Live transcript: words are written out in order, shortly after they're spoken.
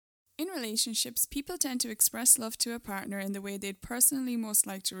In relationships, people tend to express love to a partner in the way they'd personally most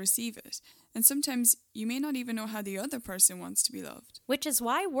like to receive it. And sometimes you may not even know how the other person wants to be loved. Which is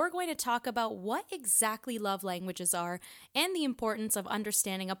why we're going to talk about what exactly love languages are and the importance of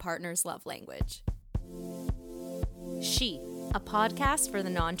understanding a partner's love language. She, a podcast for the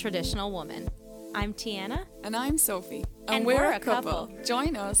non-traditional woman. I'm Tiana. And I'm Sophie. And we're a couple.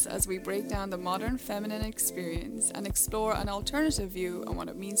 Join us as we break down the modern feminine experience and explore an alternative view on what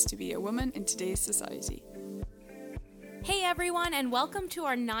it means to be a woman in today's society. Hey everyone, and welcome to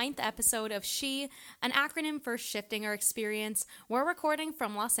our 9th episode of She, an acronym for Shifting Our Experience. We're recording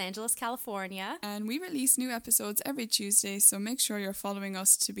from Los Angeles, California. And we release new episodes every Tuesday, so make sure you're following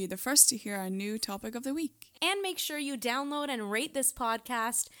us to be the first to hear our new topic of the week. And make sure you download and rate this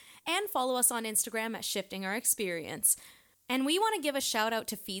podcast and follow us on Instagram at Shifting Our Experience. And we want to give a shout out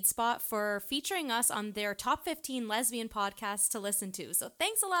to FeedSpot for featuring us on their top 15 lesbian podcasts to listen to. So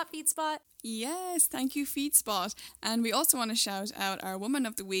thanks a lot, FeedSpot. Yes, thank you, FeedSpot. And we also want to shout out our Woman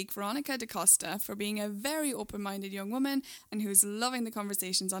of the Week, Veronica DaCosta, for being a very open-minded young woman and who's loving the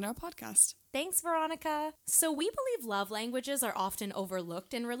conversations on our podcast. Thanks, Veronica. So we believe love languages are often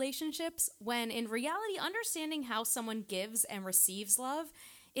overlooked in relationships, when in reality, understanding how someone gives and receives love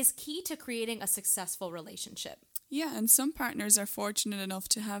is key to creating a successful relationship. Yeah, and some partners are fortunate enough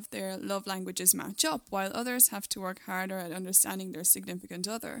to have their love languages match up, while others have to work harder at understanding their significant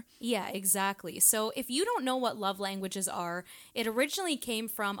other. Yeah, exactly. So if you don't know what love languages are, it originally came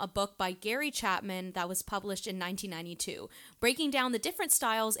from a book by Gary Chapman that was published in 1992, breaking down the different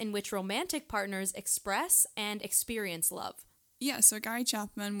styles in which romantic partners express and experience love. Yeah, so Gary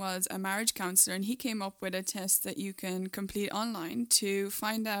Chapman was a marriage counsellor, and he came up with a test that you can complete online to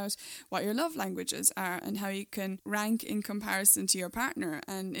find out what your love languages are and how you can rank in comparison to your partner.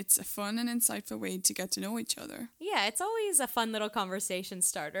 And it's a fun and insightful way to get to know each other. Yeah, it's always a fun little conversation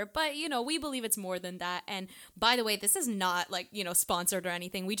starter, but we believe it's more than that. And by the way, this is not sponsored or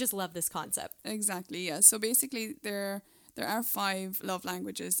anything. We just love this concept. Exactly, yeah. So basically There are 5 love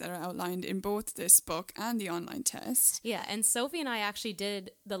languages that are outlined in both this book and the online test. Yeah, and Sophie and I actually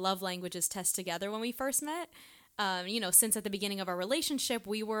did the love languages test together when we first met. Since at the beginning of our relationship,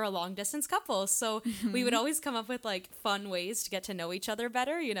 we were a long distance couple. So we would always come up with fun ways to get to know each other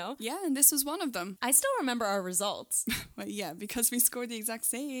better, Yeah, and this was one of them. I still remember our results. Well, yeah, because we scored the exact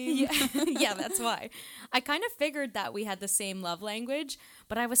same. Yeah, that's why. I kind of figured that we had the same love language,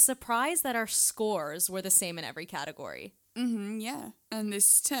 but I was surprised that our scores were the same in every category. Yeah. And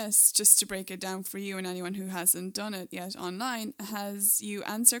this test, just to break it down for you and anyone who hasn't done it yet online, has you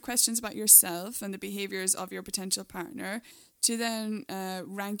answer questions about yourself and the behaviours of your potential partner to then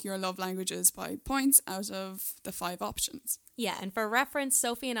rank your love languages by points out of the 5 options. Yeah, and for reference,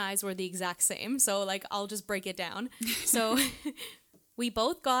 Sophie and I's were the exact same. So, I'll just break it down. So we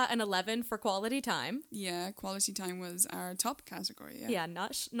both got an 11 for quality time. Yeah, quality time was our top category. Yeah,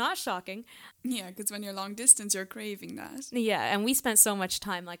 not shocking. Yeah, because when you're long distance, you're craving that. Yeah, and we spent so much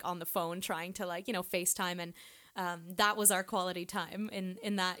time on the phone trying to FaceTime, and that was our quality time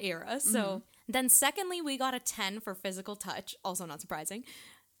in that era. So then secondly, we got a 10 for physical touch, also not surprising.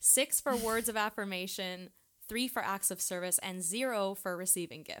 6 for words of affirmation, 3 for acts of service, and 0 for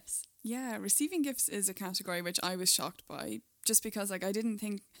receiving gifts. Yeah, receiving gifts is a category which I was shocked by, just because I didn't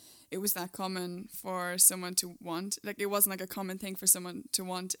think it was that common for someone to want. It wasn't a common thing for someone to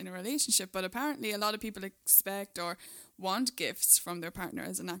want in a relationship, but apparently a lot of people expect or want gifts from their partner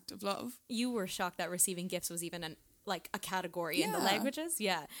as an act of love. You were shocked that receiving gifts was even a category in the languages.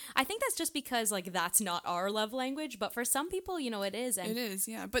 Yeah, I think that's just because that's not our love language, but for some people it is. And it is,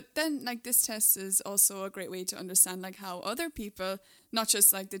 yeah. But then this test is also a great way to understand how other people, not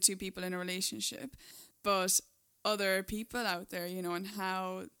just the 2 people in a relationship, but other people out there, and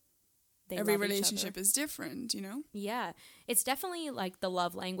how every relationship is different, Yeah, it's definitely the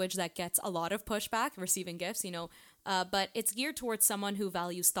love language that gets a lot of pushback, receiving gifts, but it's geared towards someone who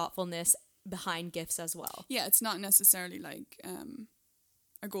values thoughtfulness behind gifts as well. Yeah, it's not necessarily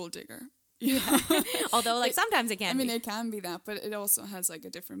a gold digger. Yeah. Although sometimes it can be. It can be that, but it also has a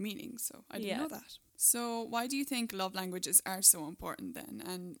different meaning, so I didn't know that. So why do you think love languages are so important then,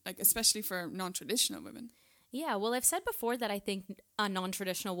 and especially for non-traditional women? Yeah, well, I've said before that I think a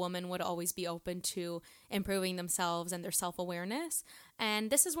non-traditional woman would always be open to improving themselves and their self-awareness. And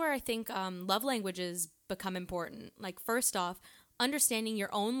this is where I think love languages become important. First off, understanding your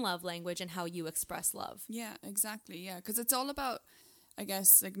own love language and how you express love. Yeah, exactly. Yeah, because it's all about, I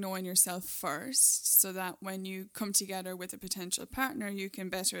guess, knowing yourself first, so that when you come together with a potential partner, you can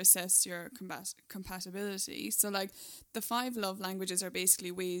better assess your compatibility. So the 5 love languages are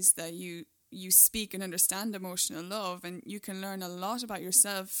basically ways that you speak and understand emotional love, and you can learn a lot about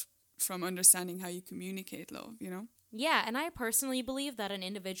yourself from understanding how you communicate love, you know? Yeah, and I personally believe that an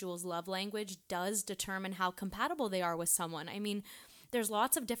individual's love language does determine how compatible they are with someone. I mean, there's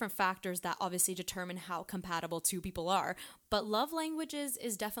lots of different factors that obviously determine how compatible two people are, but love languages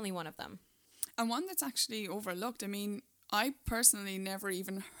is definitely one of them. And one that's actually overlooked. I mean, I personally never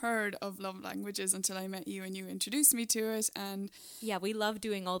even heard of love languages until I met you and you introduced me to it. And yeah, we love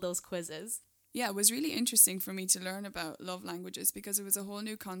doing all those quizzes. Yeah, it was really interesting for me to learn about love languages because it was a whole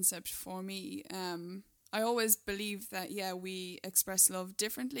new concept for me. I always believed that, yeah, we express love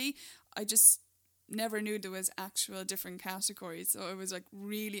differently. I just never knew there was actual different categories. So it was like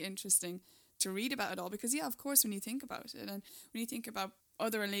really interesting to read about it all because, yeah, of course, when you think about it and when you think about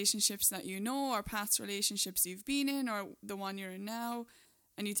other relationships that you know or past relationships you've been in or the one you're in now,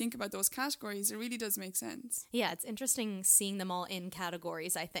 and you think about those categories, it really does make sense. Yeah, it's interesting seeing them all in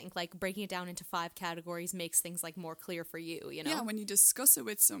categories, I think. Like breaking it down into 5 categories makes things like more clear for you, you know? Yeah, when you discuss it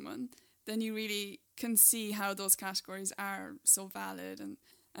with someone, then you really can see how those categories are so valid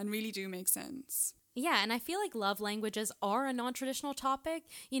and really do make sense. Yeah, and I feel like love languages are a non-traditional topic.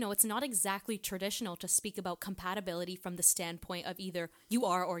 You know, it's not exactly traditional to speak about compatibility from the standpoint of either you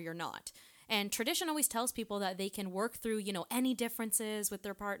are or you're not. And tradition always tells people that they can work through, you know, any differences with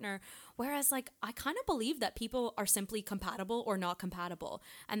their partner. Whereas, like, I kind of believe that people are simply compatible or not compatible.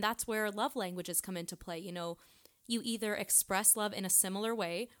 And that's where love languages come into play. You know, you either express love in a similar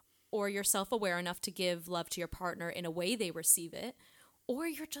way, or you're self-aware enough to give love to your partner in a way they receive it, or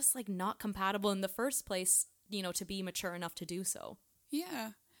you're just, like, not compatible in the first place, you know, to be mature enough to do so.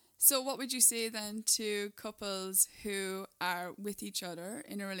 Yeah. So what would you say then to couples who are with each other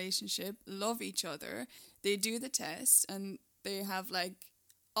in a relationship, love each other, they do the test and they have like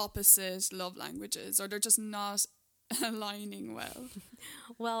opposite love languages or they're just not aligning well?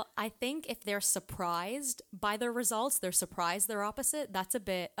 Well, I think if they're surprised by their results, they're surprised they're opposite, that's a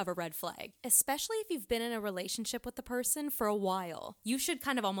bit of a red flag. Especially if you've been in a relationship with the person for a while. You should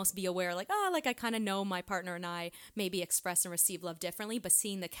kind of almost be aware, like, I kind of know my partner and I maybe express and receive love differently, but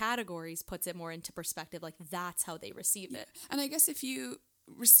seeing the categories puts it more into perspective, like that's how they receive it. And I guess if you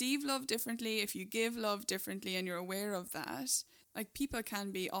receive love differently, if you give love differently and you're aware of that, like people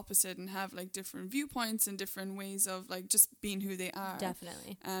can be opposite and have like different viewpoints and different ways of like just being who they are.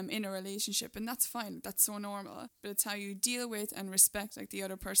 Definitely. In a relationship, and that's fine. That's so normal. But it's how you deal with and respect like the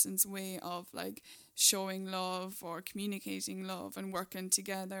other person's way of like showing love or communicating love and working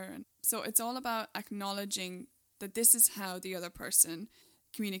together. And so it's all about acknowledging that this is how the other person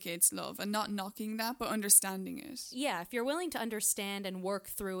communicates love and not knocking that, but understanding it. Yeah, if you're willing to understand and work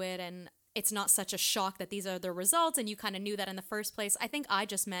through it and it's not such a shock that these are the results and you kind of knew that in the first place. I think I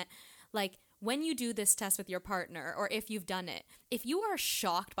just meant like when you do this test with your partner or if you've done it, if you are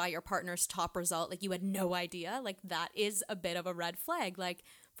shocked by your partner's top result, like you had no idea, like that is a bit of a red flag. Like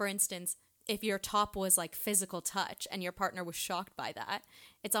for instance, if your top was like physical touch and your partner was shocked by that,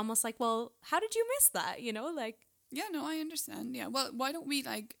 it's almost like, well, how did you miss that? You know, like. Yeah, no, I understand. Yeah. Well, why don't we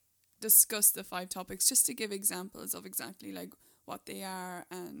like discuss the 5 topics just to give examples of exactly like what they are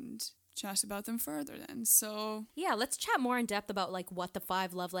and chat about them further then. So yeah, let's chat more in depth about like what the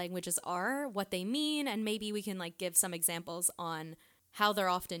 5 love languages are, what they mean, and maybe we can like give some examples on how they're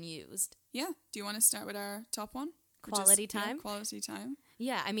often used. Yeah. Do you want to start with our top one? Quality time. Yeah, quality time.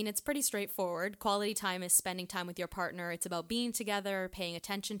 Yeah, I mean, it's pretty straightforward. Quality time is spending time with your partner. It's about being together, paying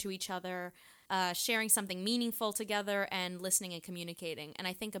attention to each other, sharing something meaningful together, and listening and communicating. And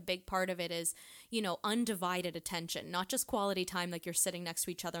I think a big part of it is, you know, undivided attention, not just quality time like you're sitting next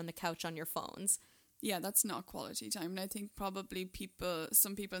to each other on the couch on your phones. Yeah, that's not quality time. And I think probably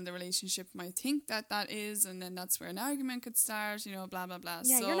some people in the relationship might think that that is, and then that's where an argument could start, you know, blah, blah, blah.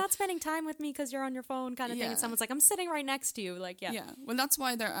 Yeah, so, you're not spending time with me because you're on your phone kind of thing. And someone's like, I'm sitting right next to you. Like, yeah. Yeah, well, that's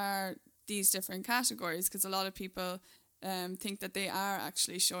why there are these different categories, because a lot of people think that they are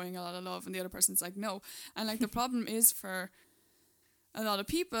actually showing a lot of love and the other person's like, no. And like the problem is for a lot of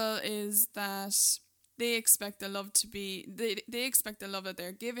people is that they expect the love to be, they expect the love that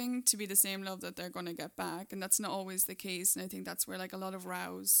they're giving to be the same love that they're going to get back. And that's not always the case. And I think that's where like a lot of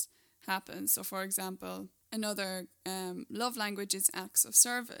rows happen. So for example, another love language is acts of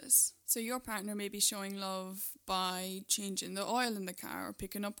service. So your partner may be showing love by changing the oil in the car or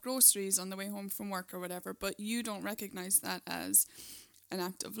picking up groceries on the way home from work or whatever, but you don't recognize that as an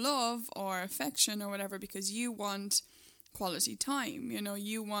act of love or affection or whatever because you want quality time. You know,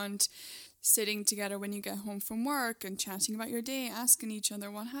 you want sitting together when you get home from work and chatting about your day, asking each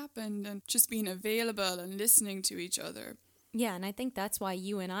other what happened and just being available and listening to each other. Yeah, and I think that's why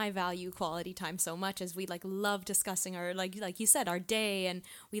you and I value quality time so much, is we like love discussing our, like you said, our day, and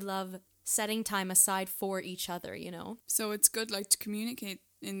we love setting time aside for each other, you know? So it's good like to communicate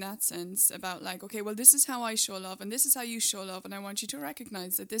in that sense about like, okay, well, this is how I show love and this is how you show love. And I want you to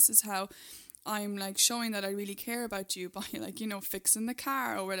recognize that this is how I'm like showing that I really care about you by like, you know, fixing the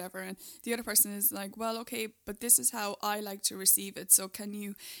car or whatever. And the other person is like, well, okay, but this is how I like to receive it. So can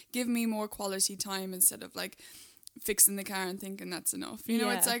you give me more quality time instead of like fixing the car and thinking that's enough? You know,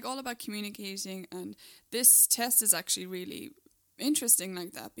 it's like all about communicating. And this test is actually really interesting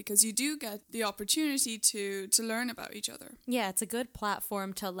like that, because you do get the opportunity to learn about each other. Yeah, it's a good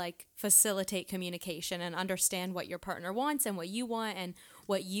platform to like facilitate communication and understand what your partner wants and what you want and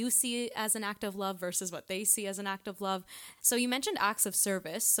what you see as an act of love versus what they see as an act of love. So you mentioned acts of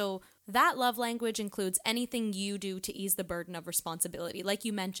service. So that love language includes anything you do to ease the burden of responsibility. Like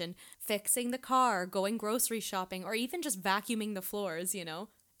you mentioned, fixing the car, going grocery shopping, or even just vacuuming the floors, you know?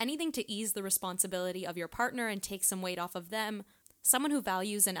 Anything to ease the responsibility of your partner and take some weight off of them. Someone who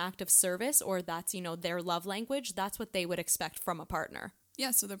values an act of service, or that's, you know, their love language, that's what they would expect from a partner. Yeah,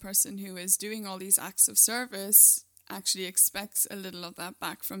 so the person who is doing all these acts of service actually expects a little of that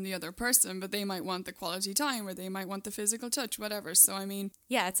back from the other person, but they might want the quality time or they might want the physical touch, whatever. So, I mean...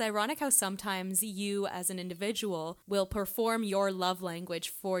 Yeah, it's ironic how sometimes you as an individual will perform your love language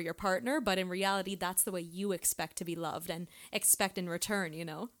for your partner, but in reality, that's the way you expect to be loved and expect in return, you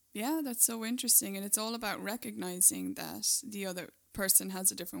know? Yeah, that's so interesting. And it's all about recognizing that the other person has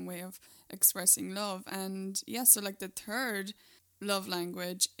a different way of expressing love. And yeah, so like the third love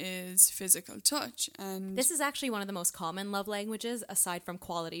language is physical touch. And this is actually one of the most common love languages aside from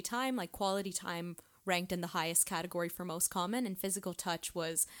quality time. Like quality time ranked in the highest category for most common, and physical touch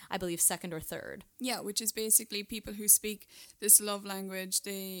was, I believe, second or third. Yeah, which is basically people who speak this love language,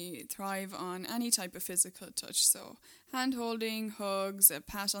 they thrive on any type of physical touch. So hand holding, hugs, a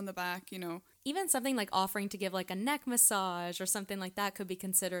pat on the back, you know. Even something like offering to give like a neck massage or something like that could be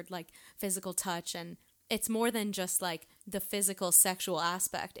considered like physical touch. And it's more than just like the physical sexual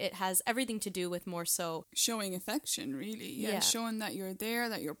aspect. It has everything to do with more so showing affection, really. Yeah, showing that you're there,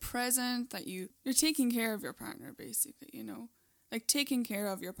 that you're present, that you're taking care of your partner, basically, you know. Like taking care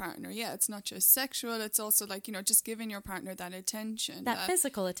of your partner. Yeah, it's not just sexual, it's also like, you know, just giving your partner that attention. That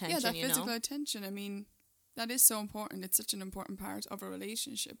physical attention, yeah, that physical attention. I mean, that is so important. It's such an important part of a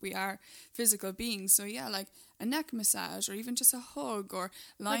relationship. We are physical beings. So yeah, like a neck massage or even just a hug or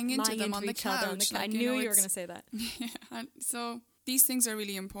lying into them on the couch. I knew you were going to say that. Yeah. And so these things are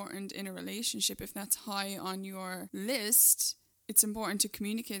really important in a relationship. If that's high on your list, it's important to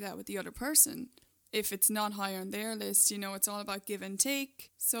communicate that with the other person. If it's not high on their list, you know, it's all about give and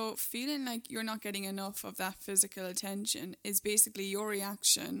take. So feeling like you're not getting enough of that physical attention is basically your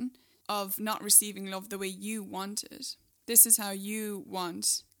reaction of not receiving love the way you want it. This is how you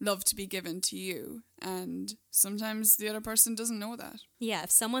want love to be given to you. And sometimes the other person doesn't know that. Yeah,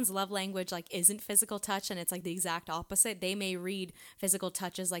 if someone's love language like isn't physical touch and it's like the exact opposite, they may read physical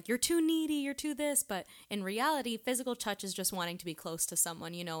touch as like, you're too needy, you're too this. But in reality, physical touch is just wanting to be close to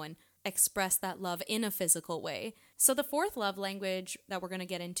someone, you know, and express that love in a physical way. So the fourth love language that we're going to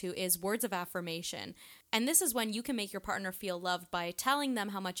get into is words of affirmation. And this is when you can make your partner feel loved by telling them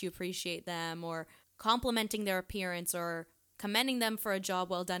how much you appreciate them or complimenting their appearance or commending them for a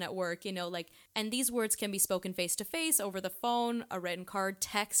job well done at work, you know, like, and these words can be spoken face to face, over the phone, a written card,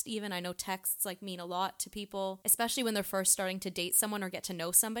 text even. I know texts like mean a lot to people, especially when they're first starting to date someone or get to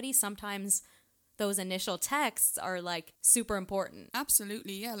know somebody. Sometimes those initial texts are like super important.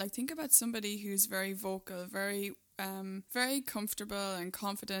 Absolutely, yeah. Like think about somebody who's very vocal, very comfortable and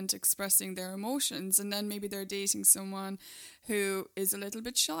confident expressing their emotions, and then maybe they're dating someone who is a little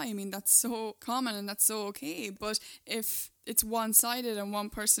bit shy. I mean, that's so common and that's so okay. But if it's one-sided and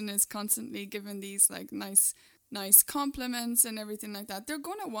one person is constantly giving these like nice compliments and everything like that, they're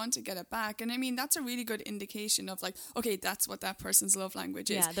going to want to get it back. And I mean, that's a really good indication of like, okay, that's what that person's love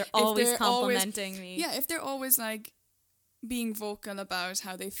language is. Yeah, they're always complimenting me. Yeah, if they're always like being vocal about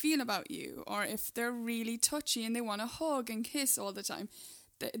how they feel about you, or if they're really touchy and they want to hug and kiss all the time,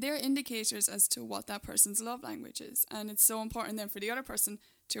 they're indicators as to what that person's love language is. And it's so important then for the other person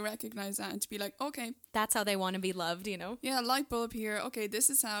to recognize that and to be like, okay, that's how they want to be loved, you know? Yeah, light bulb here. Okay,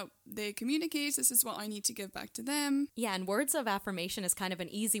 this is how they communicate. This is what I need to give back to them. Yeah, and words of affirmation is kind of an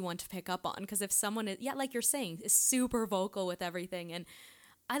easy one to pick up on, because if someone is, yeah, like you're saying, is super vocal with everything and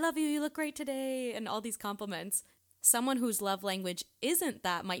I love you, you look great today, and all these compliments, someone whose love language isn't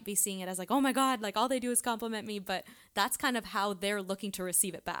that might be seeing it as like, oh my God, like all they do is compliment me, but that's kind of how they're looking to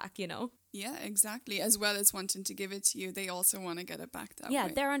receive it back, you know? Yeah, exactly. As well as wanting to give it to you, they also want to get it back that way. Yeah,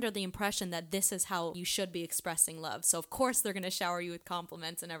 they're under the impression that this is how you should be expressing love. So of course they're going to shower you with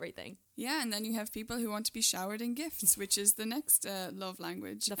compliments and everything. Yeah, and then you have people who want to be showered in gifts, which is the next love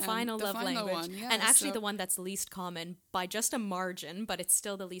language. The final love language. One, yeah, and actually the one that's least common by just a margin, but it's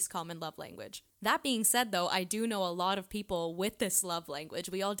still the least common love language. That being said, though, I do know a lot of people with this love language.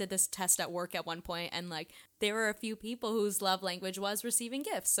 We all did this test at work at one point, and like there were a few people whose love language was receiving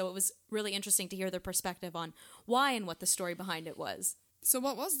gifts. So it was really interesting to hear their perspective on why and what the story behind it was. So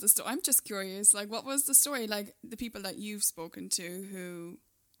what was the story? I'm just curious. Like, what was the story? Like, the people that you've spoken to who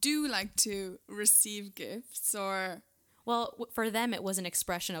do like to receive gifts, or... Well, for them, it was an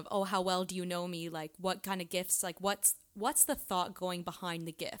expression of, oh, how well do you know me? Like, what kind of gifts? Like, what's the thought going behind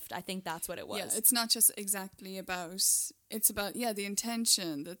the gift? I think that's what it was. Yeah, it's not just exactly about... It's about, the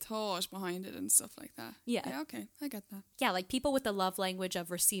intention, the thought behind it and stuff like that. Yeah. Yeah, okay. I get that. Yeah, like people with the love language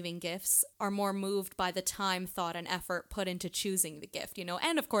of receiving gifts are more moved by the time, thought, and effort put into choosing the gift, you know?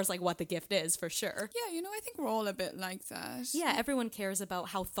 And of course, like what the gift is, for sure. Yeah, I think we're all a bit like that. Yeah, everyone cares about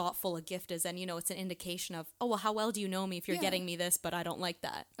how thoughtful a gift is. And, it's an indication of, oh, well, how well do you know me if you're getting me this, but I don't like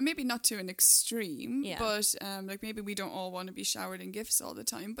that? And maybe not to an extreme, but like maybe we don't all want to be showered in gifts all the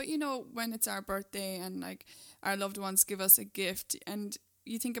time. But, when it's our birthday and like our loved ones give us a gift and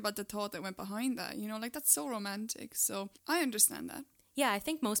you think about the thought that went behind that, like that's so romantic. So I understand that. Yeah, I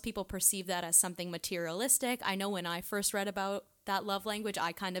think most people perceive that as something materialistic. I know when I first read about that love language,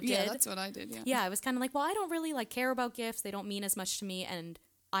 I kind of did. Yeah, that's what I did, yeah. Yeah, I was kind of like, well, I don't really like care about gifts. They don't mean as much to me, and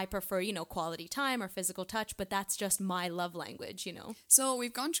I prefer, quality time or physical touch, but that's just my love language, So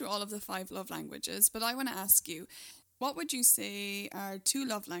we've gone through all of the 5 love languages, but I want to ask you, what would you say are 2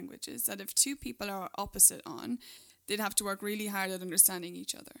 love languages that if 2 people are opposite on, they'd have to work really hard at understanding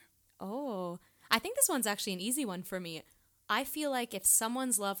each other? Oh, I think this one's actually an easy one for me. I feel like if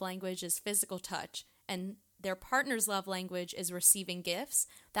someone's love language is physical touch and their partner's love language is receiving gifts,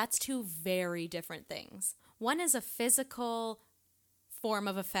 that's 2 very different things. One is a physical form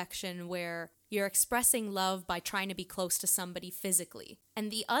of affection where you're expressing love by trying to be close to somebody physically.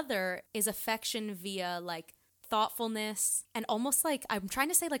 And the other is affection via like thoughtfulness and almost like, I'm trying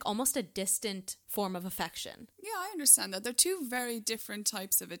to say like almost a distant form of affection. Yeah, I understand that. They're 2 very different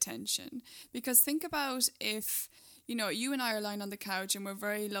types of attention. Because think about if, you and I are lying on the couch and we're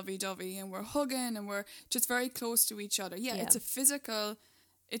very lovey-dovey and we're hugging and we're just very close to each other. Yeah. It's a physical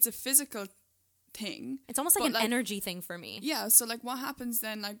thing. It's almost like an energy thing for me. Yeah, so like what happens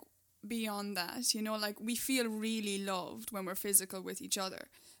then like beyond that, like we feel really loved when we're physical with each other.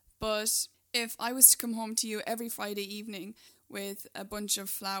 But if I was to come home to you every Friday evening with a bunch of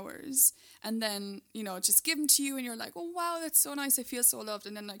flowers and then, just give them to you and you're like, oh wow, that's so nice, I feel so loved,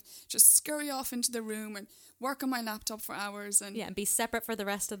 and then like just scurry off into the room and work on my laptop for hours and be separate for the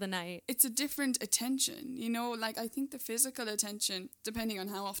rest of the night. It's a different attention, like I think the physical attention, depending on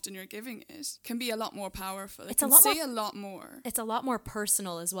how often you're giving it, can be a lot more powerful. It can say a lot more. It's a lot more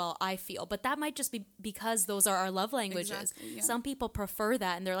personal as well, I feel, but that might just be because those are our love languages. Exactly, yeah. Some people prefer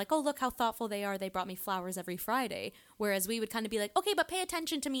that and they're like, oh, look how thoughtful they are, they brought me flowers every Friday, whereas we would kind of be like, okay, but pay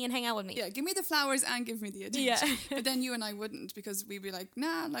attention to me and hang out with me. Yeah, give me the flowers and give me the attention. Yeah. But then you and I wouldn't, because we'd be like,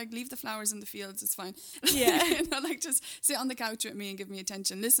 nah, like leave the flowers in the fields, it's fine. Yeah. Like just sit on the couch with me and give me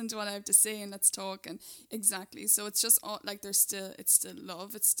attention, listen to what I have to say and let's talk. And exactly, so it's just all, like it's still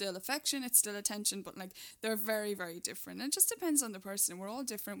love, it's still affection, it's still attention, but like they're very, very different. And it just depends on the person. We're all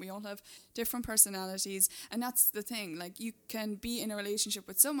different, we all have different personalities, and that's the thing. Like you can be in a relationship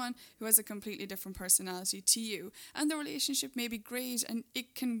with someone who has a completely different personality to you, and the relationship may be great and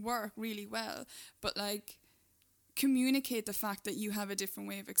it can work really well, but like communicate the fact that you have a different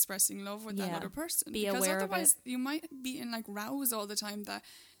way of expressing love with that other person. Be because aware otherwise of it. You might be in like rows all the time that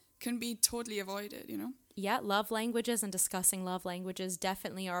can be totally avoided, Yeah, love languages and discussing love languages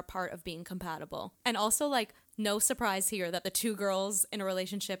definitely are a part of being compatible. And also, like, no surprise here that the 2 girls in a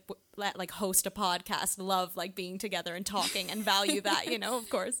relationship that like host a podcast love like being together and talking and value that, of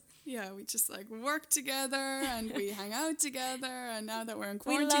course. Yeah, we just like work together and we hang out together, and now that we're in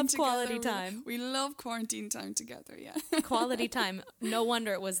quarantine we love together, quality time. We love quarantine time together, yeah. Quality time. No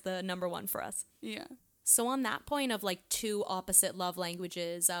wonder it was the number 1 for us. Yeah. So on that point of like 2 opposite love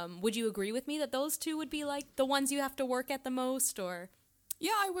languages, would you agree with me that those 2 would be like the ones you have to work at the most, or?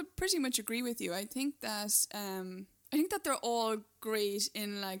 Yeah, I would pretty much agree with you. I think that they're all great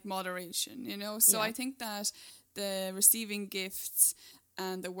in like moderation, So I think that the receiving gifts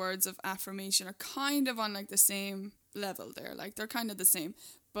and the words of affirmation are kind of on like the same level there. Like they're kind of the same,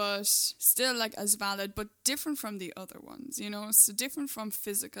 but still like as valid, but different from the other ones, So different from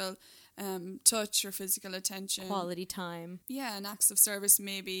physical touch or physical attention. Quality time. Yeah, and acts of service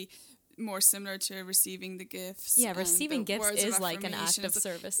maybe more similar to receiving the gifts. Yeah, receiving gifts is like an act of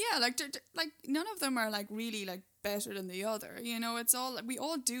service. Yeah, like none of them are like really like better than the other. You know, we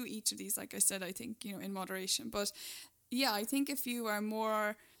all do each of these, like I said, I think, you know, in moderation. But yeah, I think if you are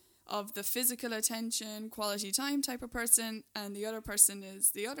more of the physical attention, quality time type of person, and the other person is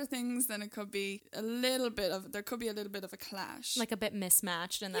the other things, then it could be a little bit of a clash. Like a bit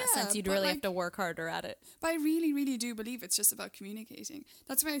mismatched in that sense. You'd really have to work harder at it. But I really, really do believe it's just about communicating.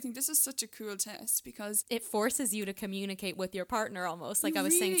 That's why I think this is such a cool test, because it forces you to communicate with your partner almost. Like I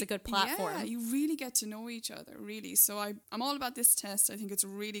was saying, it's a good platform. Yeah, you really get to know each other, really. So I'm all about this test. I think it's a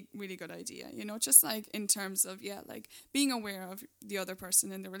really, really good idea. You know, just like in terms of, like being aware of the other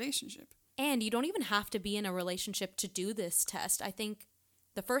person in the relationship. And you don't even have to be in a relationship to do this test. I think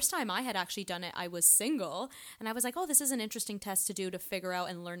the first time I had actually done it, I was single, and I was like, oh, this is an interesting test to do to figure out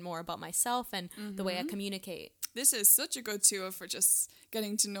and learn more about myself and the way I communicate. This is such a good tool for just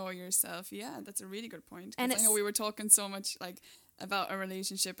getting to know yourself. Yeah, that's a really good point. And I know we were talking so much like about a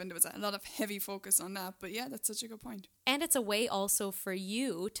relationship, and there was a lot of heavy focus on that, but yeah, that's such a good point. And it's a way also for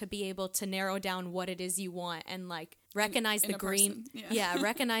you to be able to narrow down what it is you want and like recognize the green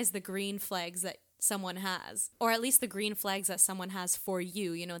recognize the green flags that someone has, or at least the green flags that someone has for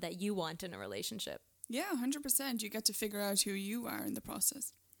you, you know, that you want in a relationship. Yeah, 100%. You get to figure out who you are in the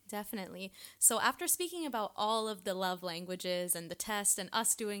process. Definitely. So after speaking about all of the love languages and the test and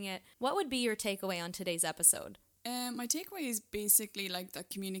us doing it, what would be your takeaway on today's episode? My takeaway is basically like that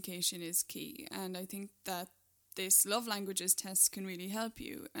communication is key, and I think that this love languages test can really help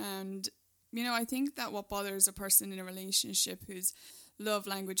you. And you know, I think that what bothers a person in a relationship whose love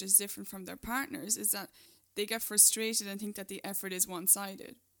language is different from their partner's is that they get frustrated and think that the effort is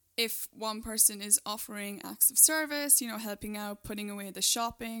one-sided. If one person is offering acts of service, you know, helping out, putting away the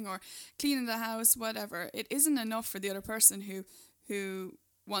shopping or cleaning the house, whatever, it isn't enough for the other person who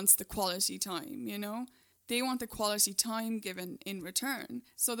wants the quality time, you know? They want the quality time given in return.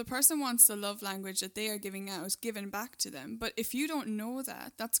 So the person wants the love language that they are giving out given back to them. But if you don't know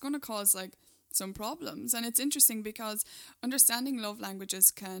that, that's going to cause like some problems. And it's interesting because understanding love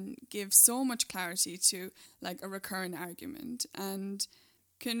languages can give so much clarity to like a recurrent argument, and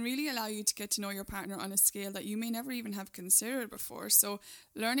can really allow you to get to know your partner on a scale that you may never even have considered before. So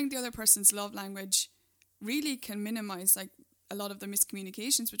learning the other person's love language really can minimize like a lot of the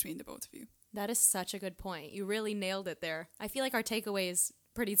miscommunications between the both of you. That is such a good point. You really nailed it there. I feel like our takeaway is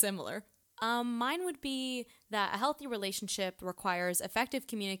pretty similar. Mine would be that a healthy relationship requires effective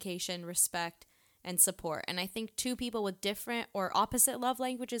communication, respect, and support. And I think two people with different or opposite love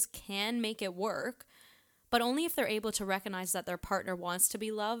languages can make it work, but only if they're able to recognize that their partner wants to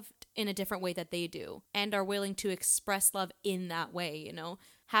be loved in a different way that they do and are willing to express love in that way, you know?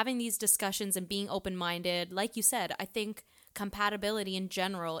 Having these discussions and being open-minded, like you said, I think compatibility in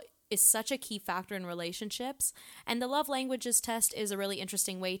general is such a key factor in relationships, and the love languages test is a really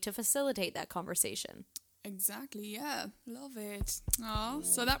interesting way to facilitate that conversation. Exactly, yeah. Love it.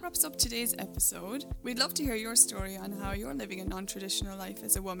 So that wraps up today's episode. We'd love to hear your story on how you're living a non-traditional life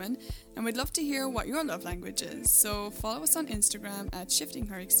as a woman, and we'd love to hear what your love language is. So follow us on Instagram at Shifting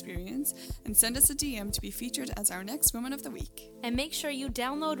Her Experience and send us a DM to be featured as our next Woman of the Week. And make sure you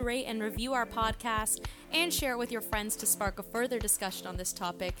download, rate, and review our podcast and share it with your friends to spark a further discussion on this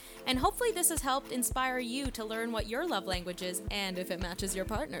topic. And hopefully this has helped inspire you to learn what your love language is and if it matches your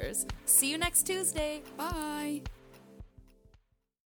partner's. See you next Tuesday. Bye.